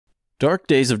Dark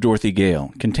Days of Dorothy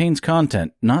Gale contains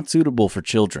content not suitable for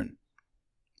children.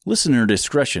 Listener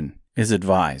discretion is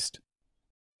advised.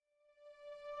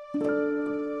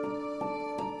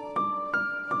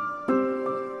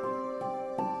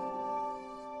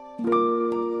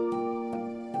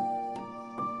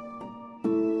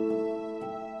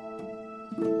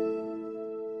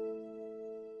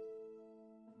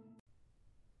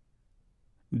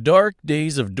 Dark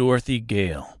Days of Dorothy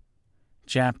Gale,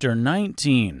 Chapter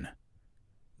 19,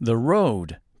 The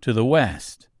Road to the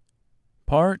West,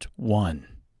 Part 1.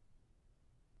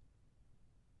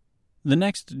 The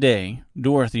next day,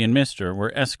 Dorothy and Mr.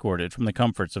 were escorted from the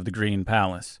comforts of the Green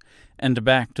Palace, and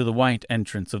back to the white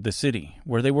entrance of the city,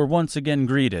 where they were once again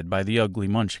greeted by the ugly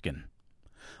Munchkin.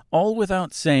 All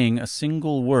without saying a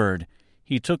single word,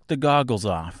 he took the goggles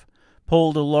off,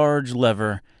 pulled a large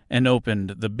lever, and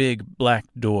opened the big black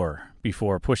door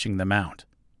before pushing them out.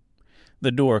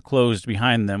 The door closed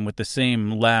behind them with the same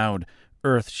loud,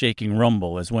 earth-shaking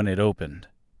rumble as when it opened.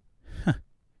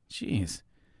 "Geez,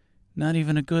 not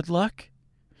even a good luck?"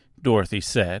 Dorothy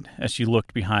said as she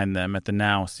looked behind them at the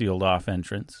now sealed-off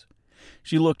entrance.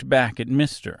 She looked back at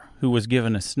Mr., who was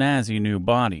given a snazzy new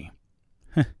body.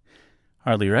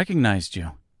 "Hardly recognized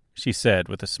you," she said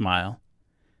with a smile.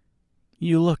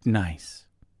 "You look nice."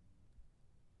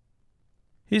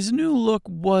 His new look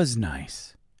was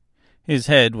nice. His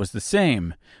head was the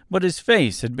same, but his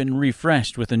face had been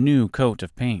refreshed with a new coat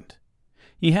of paint.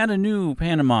 He had a new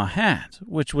Panama hat,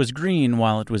 which was green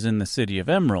while it was in the City of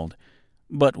Emerald,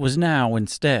 but was now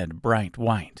instead bright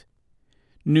white.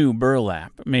 New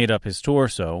burlap made up his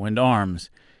torso and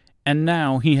arms, and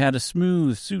now he had a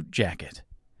smooth suit jacket.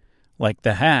 Like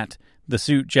the hat, the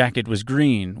suit jacket was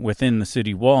green within the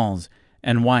city walls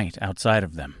and white outside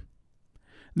of them.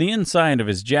 The inside of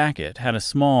his jacket had a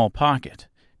small pocket,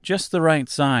 just the right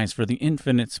size for the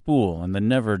infinite spool and the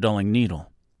never-dulling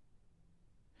needle.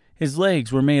 His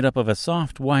legs were made up of a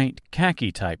soft white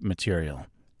khaki-type material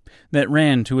that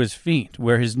ran to his feet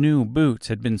where his new boots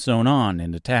had been sewn on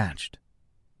and attached.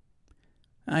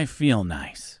 "I feel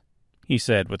nice," he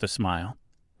said with a smile.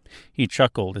 He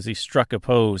chuckled as he struck a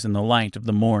pose in the light of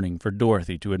the morning for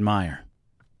Dorothy to admire.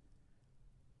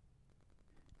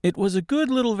 It was a good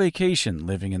little vacation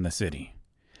living in the city,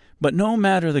 but no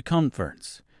matter the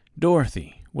comforts,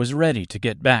 Dorothy was ready to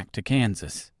get back to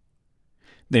Kansas.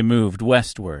 They moved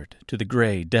westward to the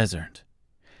gray desert.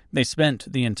 They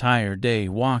spent the entire day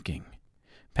walking,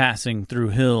 passing through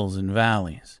hills and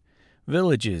valleys,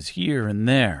 villages here and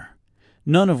there,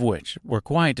 none of which were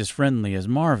quite as friendly as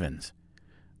Marvin's,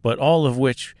 but all of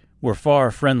which were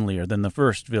far friendlier than the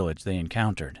first village they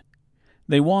encountered.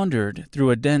 They wandered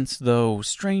through a dense, though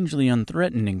strangely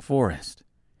unthreatening forest,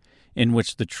 in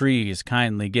which the trees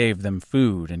kindly gave them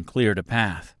food and cleared a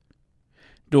path.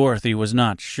 Dorothy was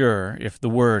not sure if the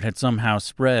word had somehow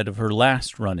spread of her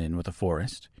last run-in with the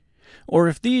forest, or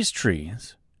if these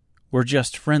trees were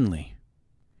just friendly.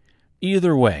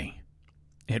 Either way,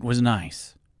 it was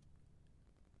nice.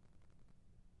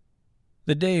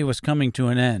 The day was coming to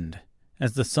an end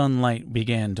as the sunlight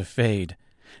began to fade,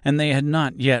 and they had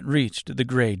not yet reached the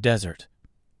gray desert.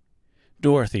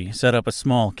 Dorothy set up a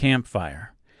small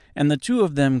campfire, and the two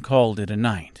of them called it a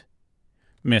night.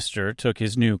 Mr. took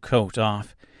his new coat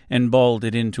off and balled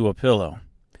it into a pillow,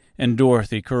 and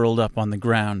Dorothy curled up on the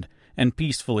ground and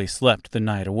peacefully slept the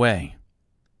night away.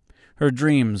 Her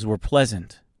dreams were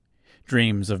pleasant,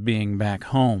 dreams of being back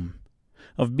home,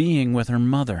 of being with her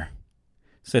mother,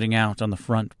 sitting out on the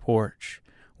front porch,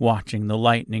 watching the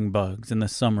lightning bugs in the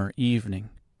summer evening.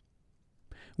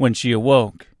 When she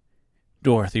awoke,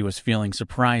 Dorothy was feeling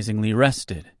surprisingly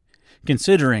rested,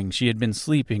 considering she had been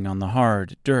sleeping on the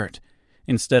hard dirt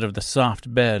instead of the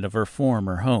soft bed of her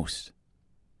former host.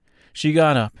 She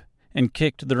got up and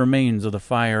kicked the remains of the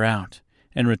fire out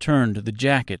and returned the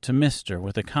jacket to Mr.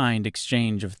 with a kind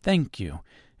exchange of thank you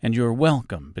and you're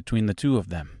welcome between the two of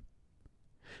them.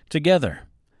 Together,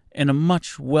 in a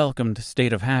much welcomed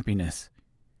state of happiness,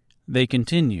 they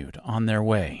continued on their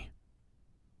way.